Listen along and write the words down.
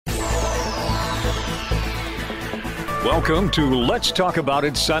Welcome to Let's Talk About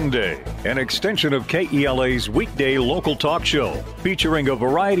It Sunday, an extension of KELA's weekday local talk show featuring a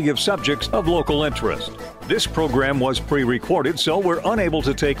variety of subjects of local interest. This program was pre-recorded, so we're unable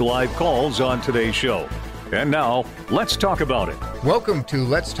to take live calls on today's show. And now, let's talk about it. Welcome to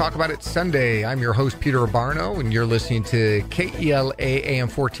Let's Talk About It Sunday. I'm your host, Peter Abbarno, and you're listening to KELA AM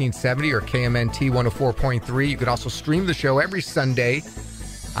 1470 or KMNT 104.3. You can also stream the show every Sunday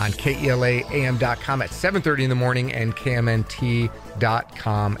on KELAAM.com at 7:30 in the morning and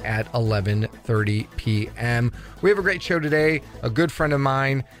KMNT.com at 11:30 p.m. We have a great show today. A good friend of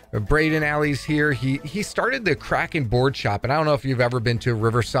mine, Braden Allee's here. He started the Kraken Board Shop, and I don't know if you've ever been to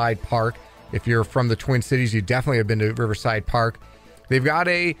Riverside Park. If you're from the Twin Cities, you definitely have been to Riverside Park. They've got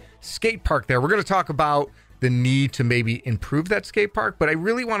a skate park there. We're going to talk about the need to maybe improve that skate park, but I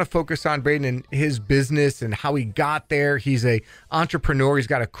really want to focus on Braden and his business and how he got there. He's an entrepreneur. He's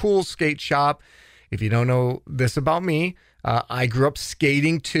got a cool skate shop. If you don't know this about me, I grew up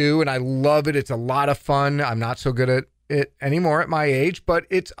skating too, and I love it. It's a lot of fun. I'm not so good at it anymore at my age, but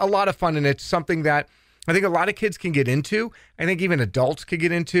it's a lot of fun, and it's something that I think a lot of kids can get into. I think even adults could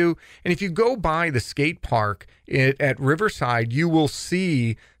get into. And if you go by the skate park at Riverside, you will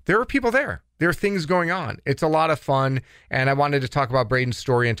see there are people there. There are things going on. It's a lot of fun. And I wanted to talk about Braden's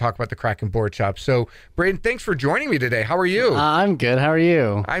story and talk about the Kraken Board Shop. So, Braden, thanks for joining me today. How are you? I'm good. How are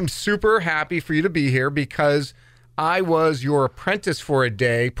you? I'm super happy for you to be here because I was your apprentice for a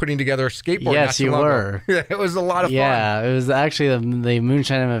day putting together a skateboard. Yes, you were. It was a lot of fun. Yeah, it was actually the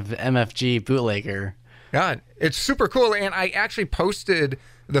Moonshine MFG bootlegger. Yeah, it's super cool. And I actually posted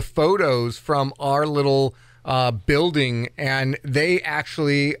the photos from our little building, and they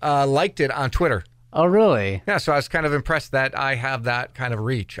actually liked it on Twitter. Oh, really? Yeah, so I was kind of impressed that I have that kind of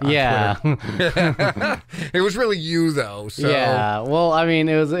reach on Twitter. It was really you, though. So. Yeah, well, I mean,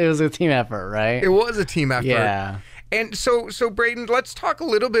 it was a team effort, right? It was a team effort. Yeah. And so Braden, let's talk a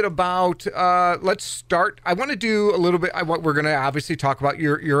little bit about, let's start. I want to do a little bit, we're going to obviously talk about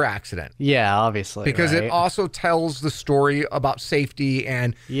your accident. Yeah, obviously. Because right? it also tells the story about safety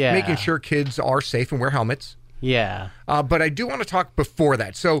and making sure kids are safe and wear helmets. Yeah. But I do want to talk before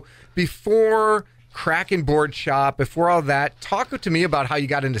that. So before Kraken Board Shop, before all that, talk to me about how you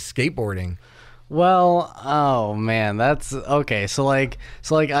got into skateboarding. Well, oh man, that's okay. So I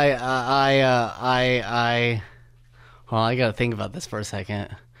well, I gotta think about this for a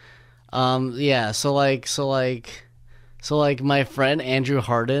second. Yeah. So my friend Andrew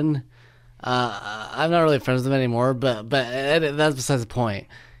Harden. I'm not really friends with him anymore, but that's besides the point.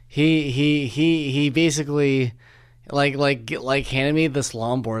 He basically like handed me this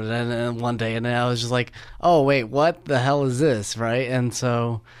longboard and one day, and then I was just like, oh wait, what the hell is this, right? And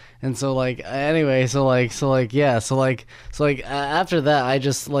so anyway, after that, I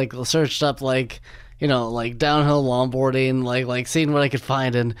just searched up downhill longboarding, like seeing what I could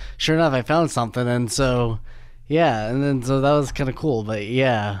find, and sure enough, I found something, and so that was kind of cool, but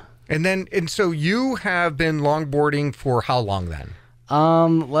yeah. And so you have been longboarding for how long then?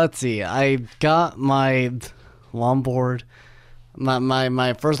 Let's see. I got my longboard,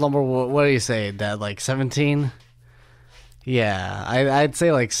 my first longboard. What do you say, Dad? Like 17? Yeah, I'd say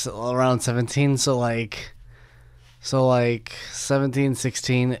around 17. So 17,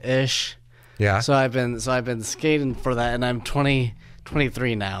 16 ish. Yeah. So I've been skating for that, and I'm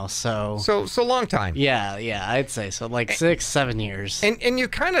 23 now. So long time. Yeah, I'd say so. 6-7 years. And you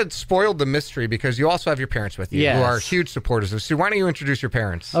kind of spoiled the mystery because you also have your parents with you, yes, who are huge supporters of. So why don't you introduce your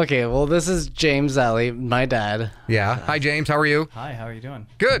parents? Okay. Well, this is James Allee, my dad. Yeah. Hi, James. How are you? Hi. How are you doing?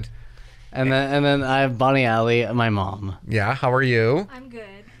 Good. And then I have Bonnie Allee, my mom. Yeah. How are you? I'm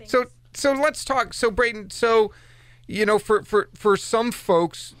good. Thanks. So let's talk. So Braden, for some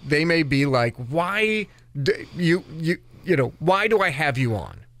folks, they may be like, why why do I have you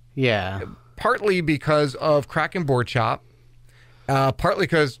on? Yeah. Partly because of Kraken Board Shop, partly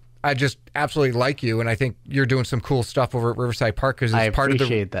because I just absolutely like you, and I think you're doing some cool stuff over at Riverside Park because it's part of the. I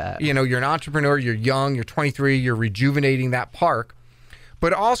appreciate that. You're an entrepreneur. You're young. You're 23. You're rejuvenating that park,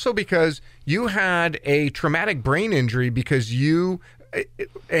 but also because you had a traumatic brain injury because you're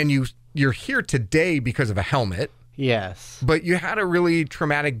here today because of a helmet. Yes. But you had a really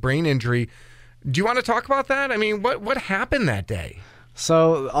traumatic brain injury. Do you want to talk about that? I mean, what happened that day?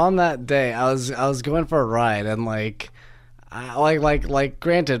 So on that day, I was going for a ride, and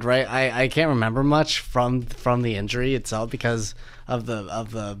granted, right? I can't remember much from the injury itself because of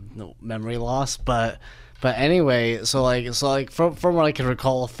the memory loss, but anyway, so from what I can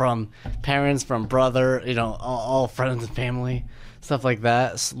recall from parents, from brother, all friends and family, stuff like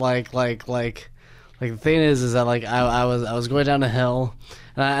that. The thing is that I was going down a hill,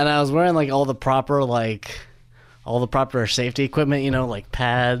 and I was wearing all the proper all the proper safety equipment, you know, like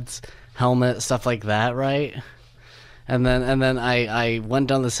pads, helmet, stuff like that, right? And then I went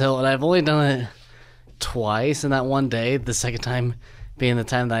down this hill, and I've only done it twice in that one day. The second time being the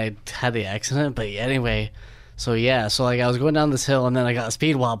time that I had the accident. But anyway, so like I was going down this hill, and then I got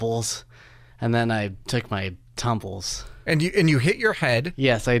speed wobbles, and then I took my tumbles. And you hit your head.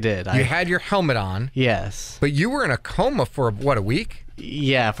 Yes, I did. You had your helmet on. Yes. But you were in a coma for, what, a week?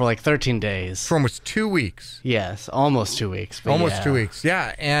 Yeah, for like 13 days. For almost 2 weeks. Yes, almost 2 weeks. Almost 2 weeks,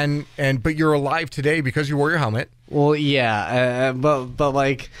 yeah. But you're alive today because you wore your helmet. Well, yeah, but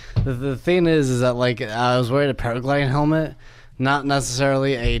like the thing is that like I was wearing a paragliding helmet, not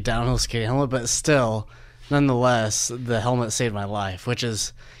necessarily a downhill skating helmet, but still, nonetheless, the helmet saved my life, which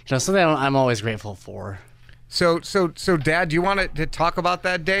is, you know, something I'm always grateful for. So, Dad, do you want to talk about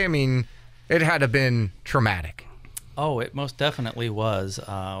that day? I mean, it had to have been traumatic. Oh, it most definitely was.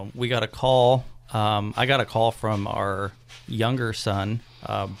 We got a call. I got a call from our younger son,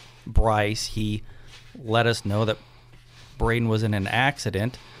 Bryce. He let us know that Braden was in an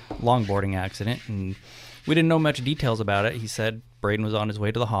accident, longboarding accident, and we didn't know much details about it. He said Braden was on his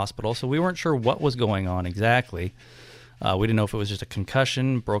way to the hospital, so we weren't sure what was going on exactly. We didn't know if it was just a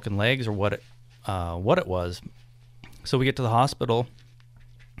concussion, broken legs, or what it was. So we get to the hospital,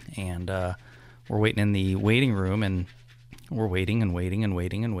 and we're waiting in the waiting room, and we're waiting, and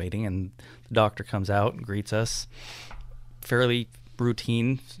the doctor comes out and greets us. Fairly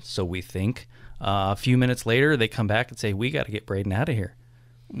routine, so we think. A few minutes later, they come back and say, we got to get Braden out of here.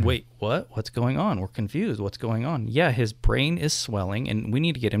 Wait, what? What's going on? We're confused. What's going on? Yeah, his brain is swelling, and we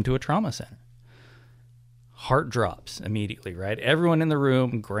need to get him to a trauma center. Heart drops immediately, right? Everyone in the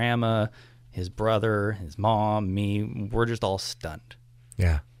room, grandma, his brother, his mom, me, we're just all stunned.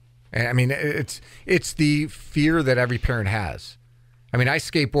 Yeah. And I mean, it's the fear that every parent has. I mean, I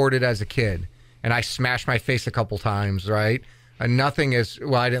skateboarded as a kid, and I smashed my face a couple times, right? And nothing is,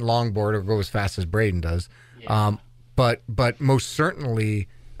 well, I didn't longboard or go as fast as Braden does. Yeah. But most certainly,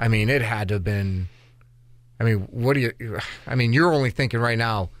 I mean, it had to have been, I mean, you're only thinking right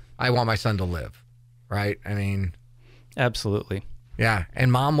now, I want my son to live, right? I mean. Absolutely. Yeah.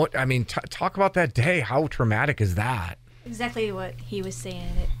 And Mom, talk about that day. How traumatic is that? Exactly what he was saying.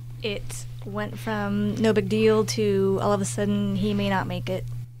 It went from no big deal to all of a sudden he may not make it.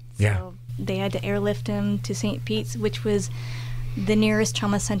 So yeah. They had to airlift him to St. Pete's, which was the nearest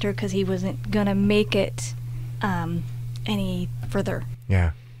trauma center because he wasn't going to make it any further.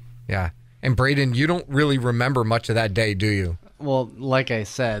 Yeah. Yeah. And Braden, you don't really remember much of that day, do you? Well, like I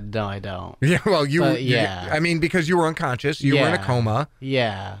said, no, I don't. Yeah, well, yeah. I mean, because you were unconscious, you were in a coma.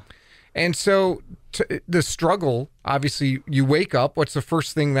 Yeah. And so the struggle, obviously, you wake up. What's the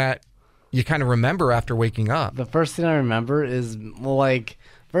first thing that you kind of remember after waking up? The first thing I remember is,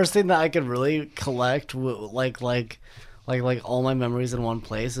 first thing that I could really collect, like all my memories in one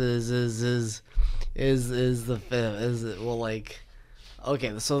place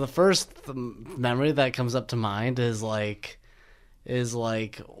okay, so the first memory that comes up to mind is when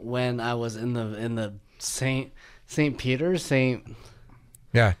I was in the St. Peter's, the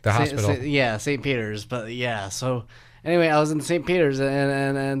hospital. St. Peter's, but yeah. So anyway, I was in St. Peter's,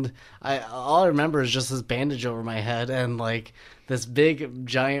 and all I remember is just this bandage over my head and like this big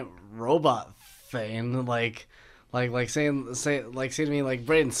giant robot thing, saying to me, like,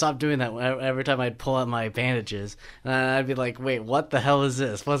 Braden, stop doing that every time I'd pull out my bandages. And I'd be like, wait, what the hell is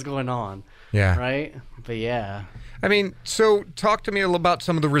this? What's going on? Yeah. Right? But yeah. I mean, so talk to me a little about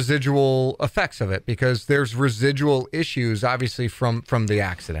some of the residual effects of it, because there's residual issues, obviously, from the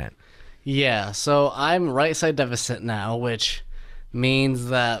accident. Yeah. So I'm right side deficit now, which means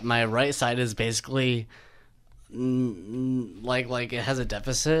that my right side is basically like it has a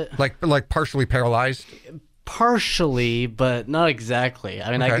deficit. Like partially paralyzed? Partially, but not exactly.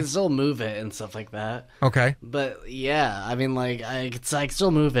 I mean, okay. I can still move it and stuff like that. Okay. But yeah, I mean, like I can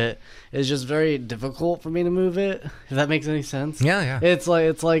still move it. It's just very difficult for me to move it. If that makes any sense. Yeah, yeah. It's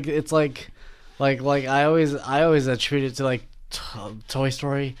like I always attribute it to like Toy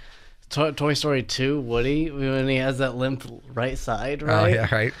Story 2, Woody, when he has that limp right side, right? Oh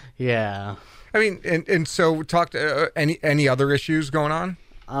yeah, right. Yeah. I mean, and so talk to any other issues going on?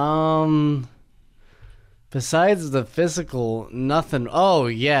 Besides the physical, nothing. Oh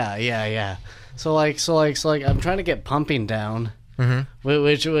yeah. So I'm trying to get pumping down,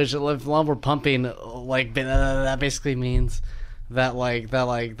 which if we're pumping, like that basically means that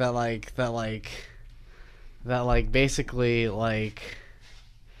basically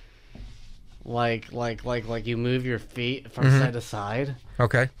you move your feet from side to side.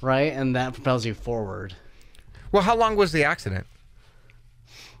 Okay. Right, and that propels you forward. Well, how long was the accident?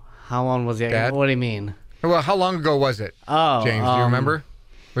 How long was the accident? What do you mean? Well, how long ago was it, James? Do you remember?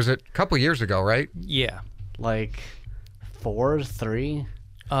 Was it a couple years ago, right? Yeah. Like 4, 3?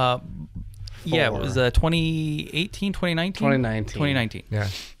 Yeah, it was 2018, 2019? 2019.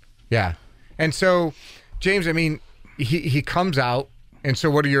 Yeah. And so, James, I mean, he comes out, and so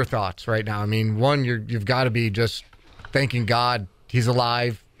what are your thoughts right now? I mean, one, you've got to be just thanking God he's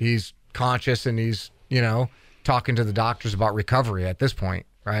alive, he's conscious, and he's, talking to the doctors about recovery at this point,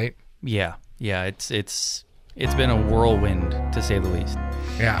 right? Yeah. It's been a whirlwind, to say the least.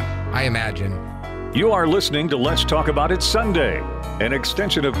 Yeah, I imagine. You are listening to Let's Talk About It Sunday, an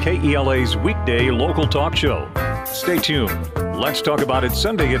extension of KELA's weekday local talk show. Stay tuned. Let's Talk About It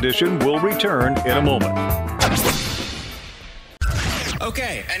Sunday edition will return in a moment.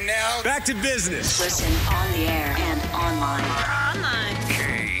 Okay, and now back to business. Listen on the air and online. KELA.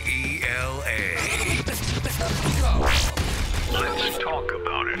 Let's talk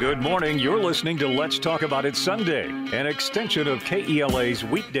about it. Good morning. You're listening to Let's Talk About It Sunday, an extension of KELA's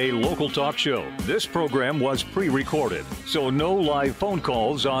weekday local talk show. This program was pre-recorded, so no live phone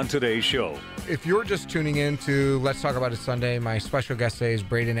calls on today's show. If you're just tuning in to Let's Talk About It Sunday, my special guest today is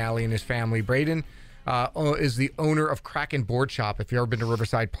Braden Allee and his family. Braden is the owner of Kraken Board Shop. If you've ever been to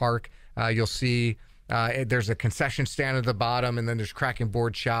Riverside Park, you'll see there's a concession stand at the bottom, and then there's Kraken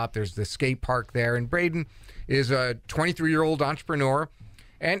Board Shop. There's the skate park there. And Braden is a 23-year-old entrepreneur.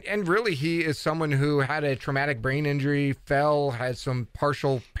 And really, he is someone who had a traumatic brain injury, fell, had some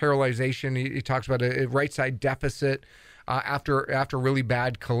partial paralyzation. He talks about a right side deficit after a really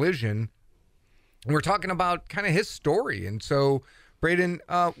bad collision. And we're talking about kind of his story. And so, Braden,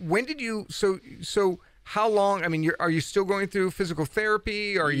 when did you? So how long? I mean, are you still going through physical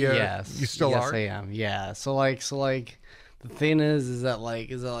therapy? Or Yes. You still are? Yes, I am. Yeah. So the thing is that I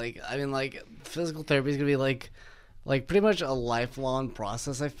mean, like, physical therapy is gonna be like pretty much a lifelong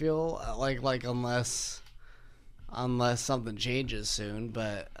process. I feel like unless something changes soon.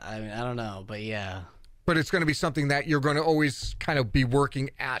 But I mean, I don't know. But yeah. But it's going to be something that you're going to always kind of be working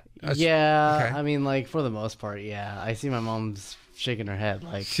at. Yeah, okay. I mean, like, for the most part, yeah. I see my mom's shaking her head,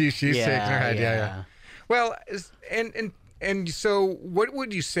 like she's shaking her head. Yeah. Well, and so, what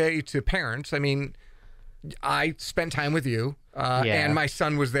would you say to parents? I mean, I spent time with you, and my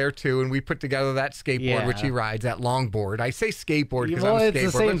son was there too, and we put together that skateboard, which he rides, that longboard. I say skateboard because I'm a skateboarder.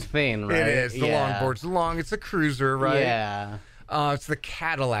 It's the same thing, right? It is. The longboard's it's a cruiser, right? Yeah. It's the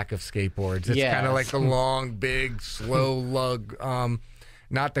Cadillac of skateboards. It's kind of like the long, big, slow lug.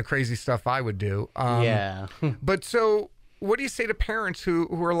 Not the crazy stuff I would do. But so, what do you say to parents who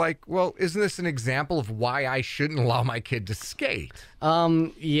are like, well, isn't this an example of why I shouldn't allow my kid to skate?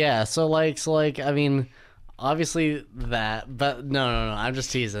 Yeah. So I mean, obviously that, but no, I'm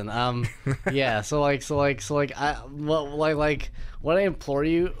just teasing. Yeah. So what I implore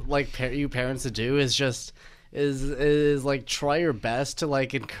you, you parents to do is just. Is like try your best to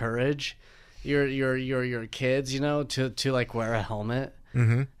like encourage your kids, to like wear a helmet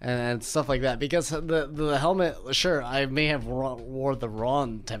and stuff like that, because the helmet, sure, I may have wore the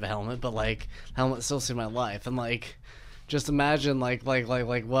wrong type of helmet, but like helmet still saved my life. And like just imagine like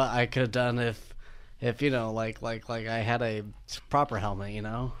what I could have done if I had a proper helmet,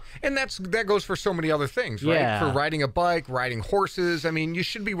 And that goes for so many other things, right? Yeah. For riding a bike, riding horses. I mean, you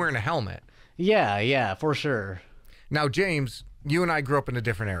should be wearing a helmet. Yeah, for sure. Now, James, you and I grew up in a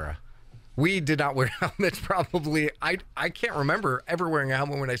different era. We did not wear helmets probably. I can't remember ever wearing a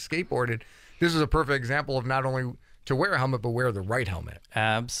helmet when I skateboarded. This is a perfect example of not only to wear a helmet, but wear the right helmet.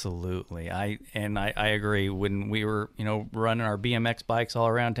 Absolutely. I agree. When we were, running our BMX bikes all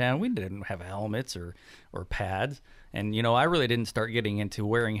around town, we didn't have helmets or pads. And, I really didn't start getting into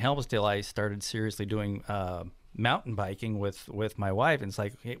wearing helmets till I started seriously doing mountain biking with my wife, and it's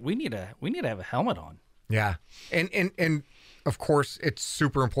like, hey, we need to have a helmet on. Yeah, and of course it's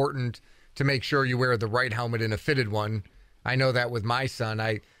super important to make sure you wear the right helmet and a fitted one. I know that with my son,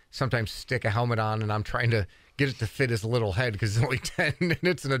 I sometimes stick a helmet on and I'm trying to get it to fit his little head because it's only 10 and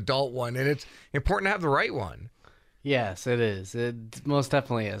it's an adult one, and it's important to have the right one. Yes, it is. It most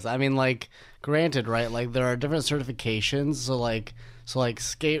definitely is. I mean, like, granted, right? Like, there are different certifications. So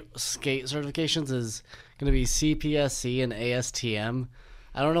skate certifications is going to be CPSC and ASTM.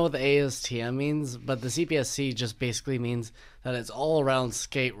 I don't know what the ASTM means, but the CPSC just basically means that it's all around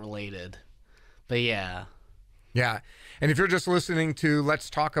skate related. But yeah. Yeah. And if you're just listening to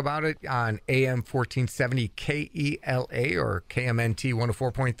Let's Talk About It on AM 1470 KELA or KMNT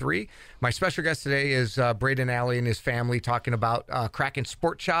 104.3, my special guest today is Braden Allee and his family, talking about Kraken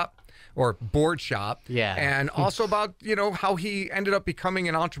Sport Shop or Board Shop. Yeah. And also about, how he ended up becoming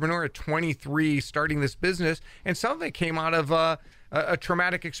an entrepreneur at 23, starting this business. And some of it came out of a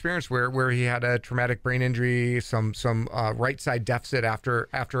traumatic experience where he had a traumatic brain injury, some right side deficit after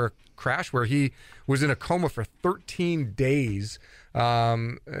a crash where he was in a coma for 13 days.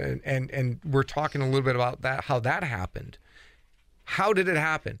 And we're talking a little bit about that, how that happened. How did it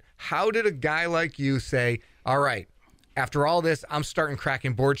happen? How did a guy like you say, all right, after all this, I'm starting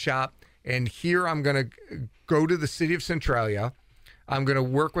Kraken Board Shop, and here I'm going to go to the city of Centralia. I'm going to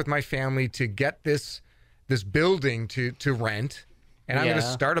work with my family to get this building to rent, and I'm going to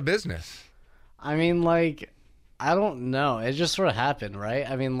start a business. I mean, like, I don't know. It just sort of happened, right?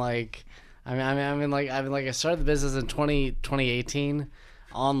 I started the business in 2018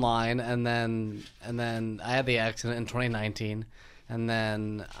 online, and then I had the accident in 2019, and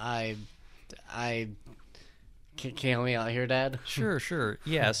then I can you help me out here, Dad? Sure.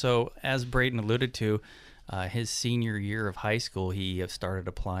 Yeah, so as Braden alluded to, his senior year of high school, he started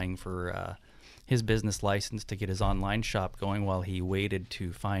applying for his business license to get his online shop going while he waited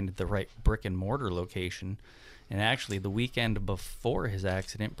to find the right brick and mortar location. And actually, the weekend before his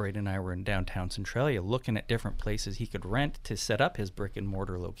accident, Braden and I were in downtown Centralia looking at different places he could rent to set up his brick and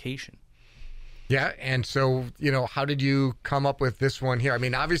mortar location. Yeah, and so, how did you come up with this one here? I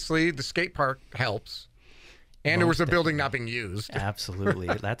mean, obviously, the skate park helps. And there was a building not being used. Absolutely.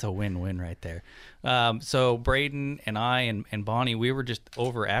 That's a win-win right there. So Braden and I and Bonnie, we were just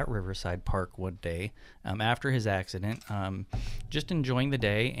over at Riverside Park one day after his accident, just enjoying the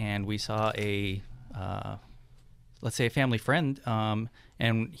day, and we saw let's say a family friend,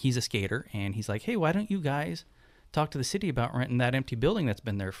 and he's a skater, and he's like, hey, why don't you guys talk to the city about renting that empty building that's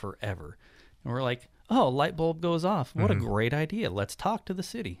been there forever? And we're like, oh, light bulb goes off. What a great idea. Let's talk to the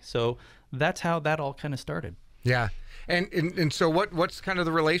city. So that's how that all kind of started. Yeah. And so what's kind of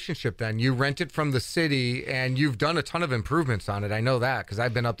the relationship then? You rent it from the city, and you've done a ton of improvements on it. I know that because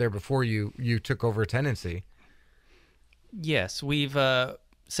I've been up there before you took over a tenancy. Yes, we've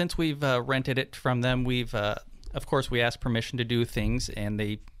since we've rented it from them, we've of course we ask permission to do things, and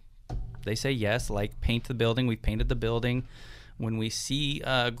they say yes, like paint the building. We've painted the building. When we see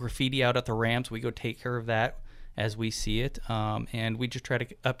graffiti out at the ramps, we go take care of that as we see it, and we just try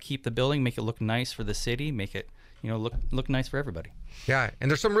to upkeep the building, make it look nice for the city, make it look nice for everybody. Yeah,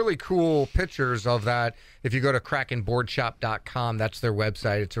 and there's some really cool pictures of that. If you go to krakenboardshop.com, that's their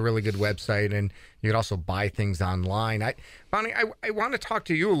website. It's a really good website, and you can also buy things online. Bonnie, I want to talk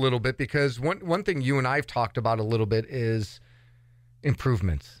to you a little bit because one thing you and I have talked about a little bit is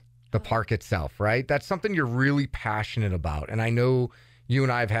improvements, the park itself, right? That's something you're really passionate about, and I know you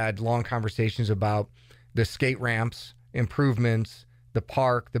and I have had long conversations about the skate ramps, improvements, the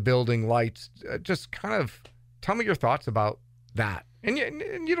park, the building, lights. Just kind of tell me your thoughts about that. And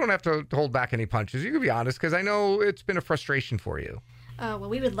you don't have to hold back any punches. You can be honest, because I know it's been a frustration for you. Well,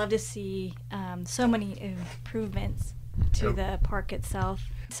 we would love to see so many improvements to the park itself.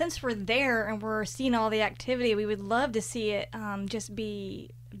 Since we're there and we're seeing all the activity, we would love to see it just be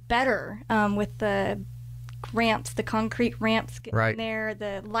better with the ramps, the concrete ramps getting there,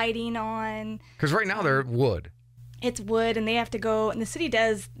 the lighting on. Because right now they're wood. It's wood, and they have to go, and the city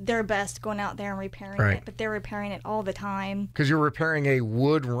does their best going out there and repairing it, but they're repairing it all the time. Because you're repairing a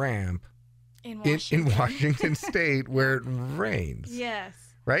wood ramp in Washington State where it rains. Yes.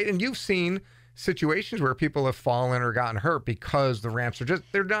 Right? And you've seen situations where people have fallen or gotten hurt because the ramps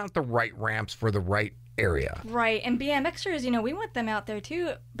they're not the right ramps for the right area. Right. And BMXers, we want them out there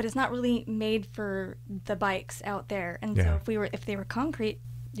too, but it's not really made for the bikes out there. And so if they were concrete,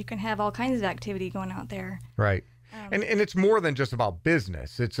 you can have all kinds of activity going out there. Right. And it's more than just about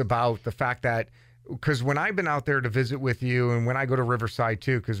business. It's about the fact that, because when I've been out there to visit with you, and when I go to Riverside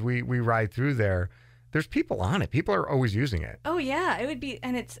too, because we ride through there, there's people on it. People are always using it. Oh yeah, it would be,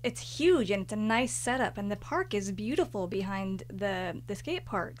 and it's huge, and it's a nice setup, and the park is beautiful behind the skate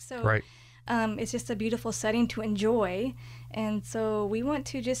park. So it's just a beautiful setting to enjoy, and so we want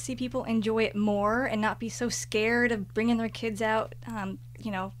to just see people enjoy it more and not be so scared of bringing their kids out,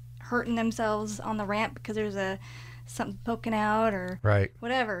 hurting themselves on the ramp because there's something poking out or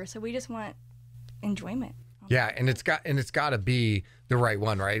whatever. So we just want enjoyment. Yeah, and it's got to be the right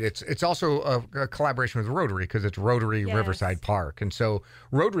one, right? It's also a collaboration with Rotary, because it's Rotary Riverside Park, and so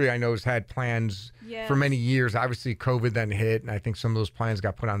Rotary, I know, has had plans for many years. Obviously, COVID then hit, and I think some of those plans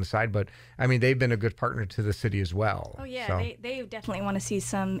got put on the side. But I mean, they've been a good partner to the city as well. Oh yeah, so they definitely want to see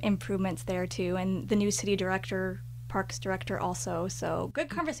some improvements there too, and the new city director, parks director also. So good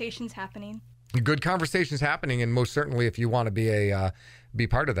conversations happening. Good conversations happening, and most certainly, if you want to be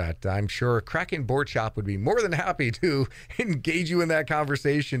part of that, I'm sure Kraken Board Shop would be more than happy to engage you in that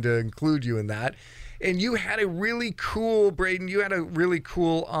conversation, to include you in that. And you had a really cool, Braden,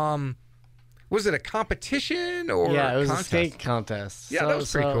 Was it a competition or yeah, it was contest? a skate contest. Yeah, that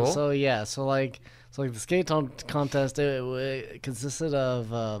was pretty cool. So like the skate contest, it consisted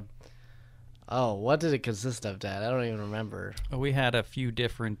of what did it consist of, Dad? I don't even remember. We had a few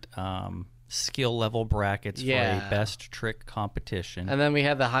different skill level brackets for a best trick competition, and then we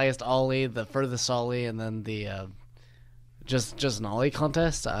had the highest ollie, the furthest ollie, and then the just an ollie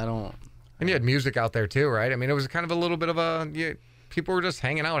contest. And you had music out there too, right? I mean, it was kind of a little bit of people were just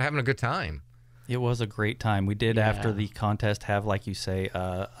hanging out, having a good time. It was a great time. We did, after the contest, have, like you say,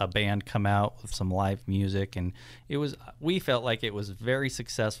 a band come out with some live music, and we felt like it was very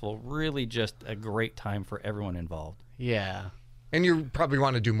successful, really just a great time for everyone involved. Yeah. And you probably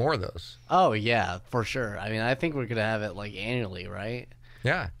want to do more of those. Oh, yeah, for sure. I mean, I think we're going to have it like annually, right?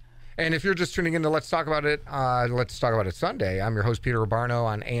 Yeah. And if you're just tuning in to Let's Talk About It, Let's Talk About It Sunday, I'm your host, Peter Abbarno,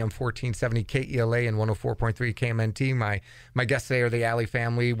 on AM 1470 KELA and 104.3 KMNT. My guests today are the Allee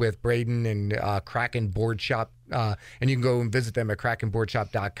family with Braden and Kraken Board Shop. And you can go and visit them at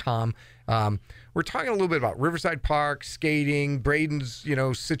krakenboardshop.com. We're talking a little bit about Riverside Park, skating, Braden's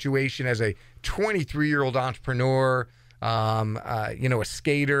situation as a 23-year-old entrepreneur, a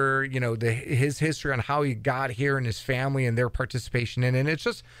skater, his history on how he got here and his family and their participation in it. And it's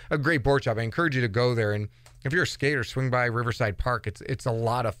just a great board shop. I encourage you to go there. And if you're a skater, swing by Riverside Park. It's a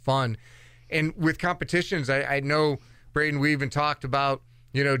lot of fun. And with competitions, I know, Braden, we even talked about,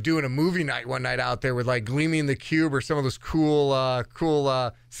 doing a movie night one night out there with like Gleaming the Cube or some of those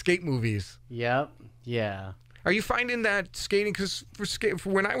cool skate movies. Yep. Yeah. Are you finding that skating, because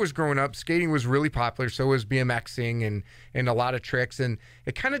for when I was growing up, skating was really popular, so was BMXing and a lot of tricks, and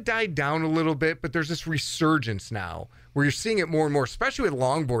it kind of died down a little bit, but there's this resurgence now where you're seeing it more and more, especially with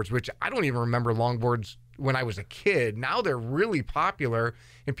longboards, which I don't even remember longboards when I was a kid. Now they're really popular,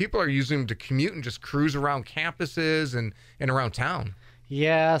 and people are using them to commute and just cruise around campuses and around town.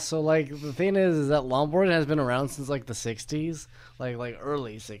 Yeah, so like the thing is that longboarding has been around since like the 60s, like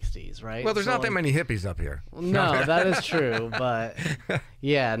early 60s, right? Well, there's not that many hippies up here. No, that is true, but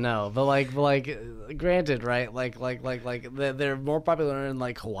yeah, no, but like granted, right? Like they're more popular in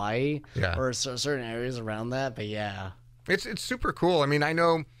like Hawaii or certain areas around that, but yeah, it's super cool. I mean, I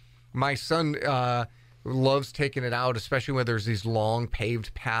know my son loves taking it out, especially when there's these long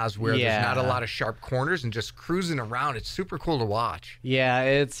paved paths where there's not a lot of sharp corners and just cruising around. It's super cool to watch. Yeah,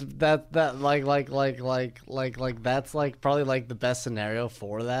 it's that like that's like probably like the best scenario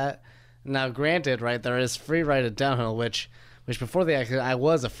for that. Now, granted, right, there is free ride at downhill, which before the accident I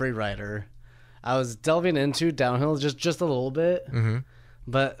was a free rider. I was delving into downhill just a little bit,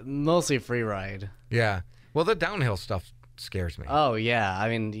 but mostly free ride. Yeah. Well, the downhill stuff scares me. Oh yeah, I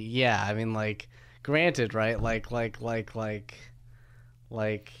mean like. Granted, right? Like,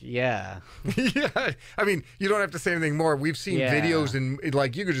 yeah. Yeah. I mean, you don't have to say anything more. We've seen videos and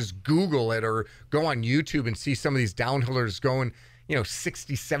like you could just Google it or go on YouTube and see some of these downhillers going,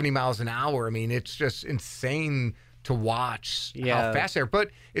 60, 70 miles an hour. I mean, it's just insane to watch how fast they are.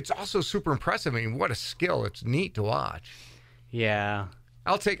 But it's also super impressive. I mean, what a skill. It's neat to watch. Yeah.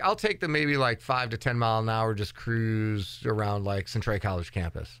 I'll take the maybe like 5 to 10 mile an hour, just cruise around like Centralia College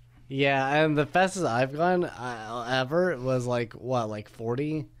campus. Yeah, and the fastest I've gone ever was like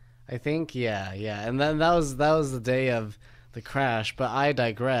 40, I think. Yeah, and then that was the day of the crash. But I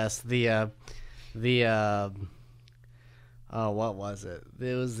digress. What was it?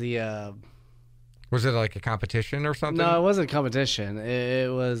 It was the. Was it like a competition or something? No, it wasn't a competition. It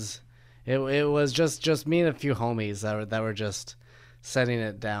was just me and a few homies that were just setting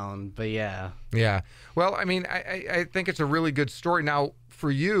it down. But yeah. Yeah. Well, I mean, I think it's a really good story. Now, for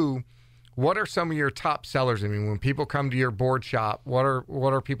you, what are some of your top sellers? I mean, when people come to your board shop, what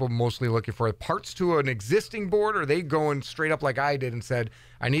are people mostly looking for? Parts to an existing board, or are they going straight up like I did and said,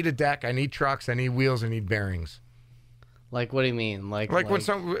 I need a deck, I need trucks, I need wheels, I need bearings? Like, what do you mean? Like what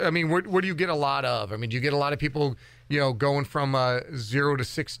do you get a lot of? I mean, do you get a lot of people, going from 0 to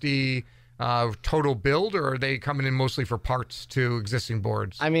 60 total build, or are they coming in mostly for parts to existing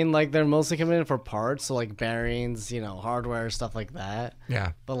boards? I mean, like they're mostly coming in for parts, so like bearings, hardware, stuff like that.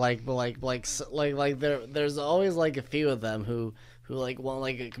 Yeah. But there's always like a few of them who like want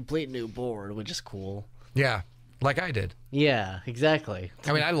like a complete new board, which is cool. Yeah, like I did. Yeah, exactly.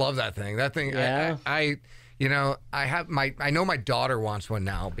 I mean, I love that thing. That thing. Yeah. I know my daughter wants one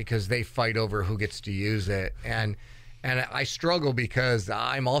now because they fight over who gets to use it, and I struggle because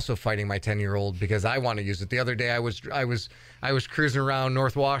I'm also fighting my 10-year-old because I want to use it. The other day I was cruising around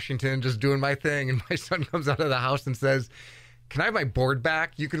North Washington just doing my thing, and my son comes out of the house and says, "Can I have my board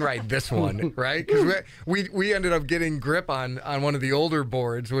back? You can ride this one," right? Because we ended up getting grip on one of the older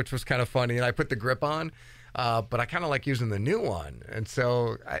boards, which was kind of funny, and I put the grip on. but I kind of like using the new one. And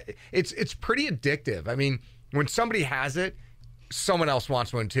so it's pretty addictive. I mean, when somebody has it, someone else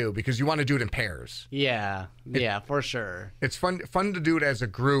wants one too, because you want to do it in pairs. Yeah, for sure. It's fun to do it as a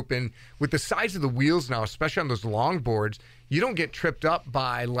group, and with the size of the wheels now, especially on those long boards, you don't get tripped up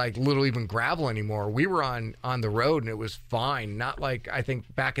by like little even gravel anymore. We were on the road and it was fine. Not like I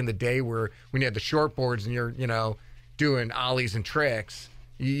think back in the day where when you had the short boards and you're doing ollies and tricks,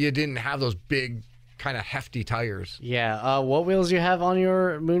 you didn't have those big kind of hefty tires. Yeah. What wheels you have on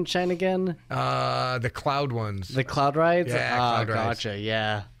your moonshine again? The cloud ones. The cloud rides? Yeah, cloud rides. Gotcha.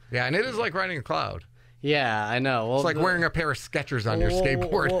 Yeah. Yeah, and it is like riding a cloud. Yeah, I know. Well, it's like wearing a pair of Skechers on your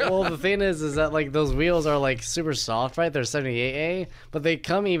skateboard. well, the thing is that like those wheels are like super soft, right? They're 78A, but they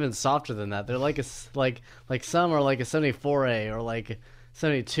come even softer than that. They're like some are like a 74A or like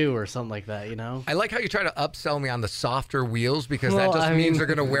 72 or something like that, I like how you try to upsell me on the softer wheels, because that just means they're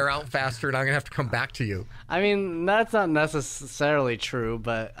going to wear out faster and I'm going to have to come back to you. I mean, that's not necessarily true,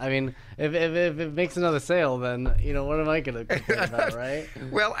 but I mean, if it makes another sale, then, what am I going to complain about, right?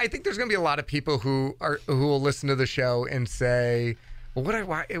 Well, I think there's going to be a lot of people who will listen to the show and say, well, what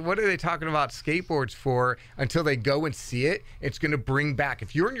are they talking about skateboards for, until they go and see it. It's going to bring back,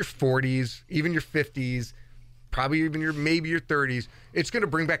 if you're in your 40s, even your 50s, probably even maybe your 30s, it's going to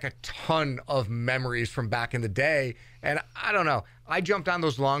bring back a ton of memories from back in the day. And I don't know. I jumped on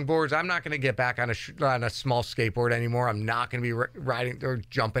those longboards. I'm not going to get back on a small skateboard anymore. I'm not going to be riding or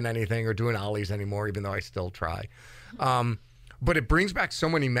jumping anything or doing ollies anymore, even though I still try. But it brings back so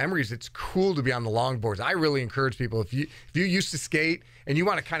many memories. It's cool to be on the longboards. I really encourage people, if you used to skate and you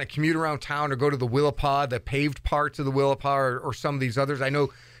want to kind of commute around town or go to the Willapa, the paved parts of the Willapa, or some of these others. I know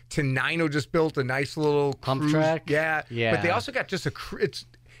Tenino just built a nice little pump track. Yeah. But they also got just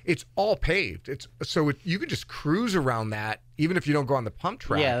it's all paved. You could just cruise around that even if you don't go on the pump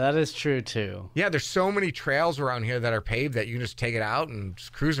track. Yeah, that is true too. Yeah, there's so many trails around here that are paved that you can just take it out and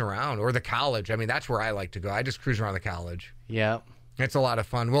just cruise around. Or the college. I mean, that's where I like to go. I just cruise around the college. Yeah. It's a lot of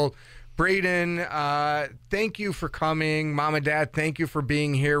fun. Well, Braden, thank you for coming. Mom and Dad, thank you for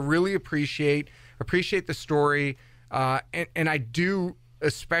being here. Really appreciate the story. And I do,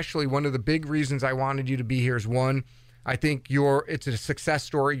 especially, one of the big reasons I wanted you to be here is, one, I think it's a success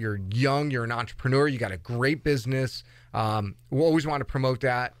story. You're young, you're an entrepreneur, you got a great business. We'll always want to promote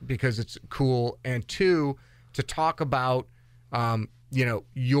that because it's cool. And two, to talk about,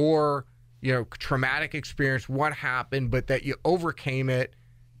 your, traumatic experience, what happened, but that you overcame it.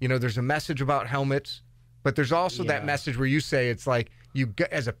 There's a message about helmets, but there's also that message where you say, it's like,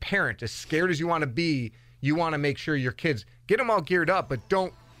 as a parent, as scared as you want to be, you want to make sure your kids get them all geared up, but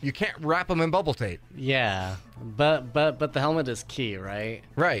you can't wrap them in bubble tape. Yeah, but the helmet is key, right?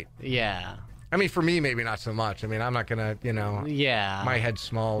 Right. Yeah. I mean, for me, maybe not so much. I mean, I'm not gonna, Yeah. My head's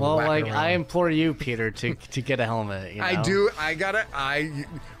small. Well, I implore you, Peter, to get a helmet. I do.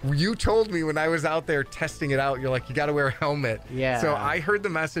 You told me when I was out there testing it out, you're like, you got to wear a helmet. Yeah. So I heard the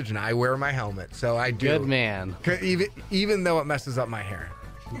message and I wear my helmet. So I do. Good man. Even though it messes up my hair.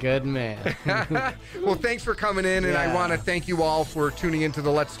 Good man. Well, thanks for coming in, and I want to thank you all for tuning into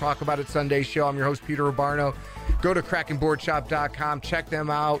the Let's Talk About It Sunday show. I'm your host, Peter Abbarno. Go to KrakenBoardShop.com, check them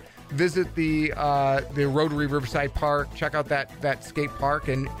out. Visit the Rotary Riverside Park. Check out that skate park,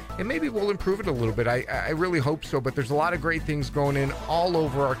 and maybe we'll improve it a little bit. I really hope so, but there's a lot of great things going in all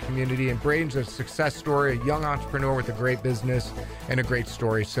over our community, and Braden's a success story, a young entrepreneur with a great business and a great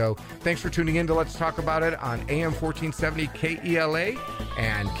story. So thanks for tuning in to Let's Talk About It on AM 1470 KELA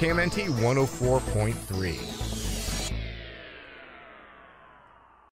and KMNT 104.3.